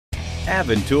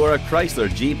Aventura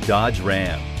Chrysler Jeep Dodge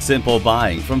Ram. Simple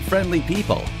buying from friendly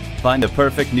people. Find the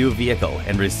perfect new vehicle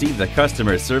and receive the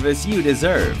customer service you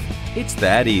deserve. It's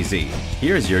that easy.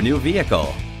 Here's your new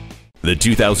vehicle. The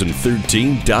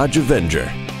 2013 Dodge Avenger.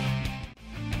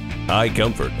 High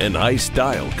comfort and high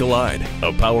style collide.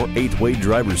 A power 8-way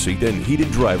driver's seat and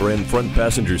heated driver and front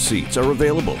passenger seats are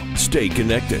available. Stay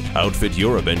connected. Outfit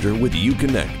your Avenger with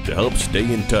Uconnect to help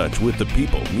stay in touch with the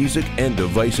people, music, and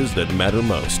devices that matter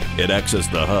most. It acts as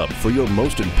the hub for your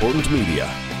most important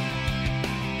media.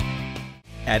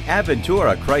 At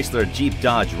Aventura Chrysler Jeep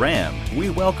Dodge Ram, we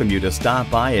welcome you to stop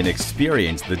by and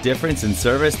experience the difference in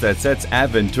service that sets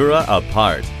Aventura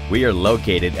apart. We are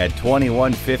located at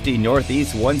 2150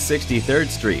 Northeast 163rd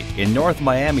Street in North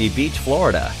Miami Beach,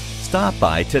 Florida. Stop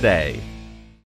by today.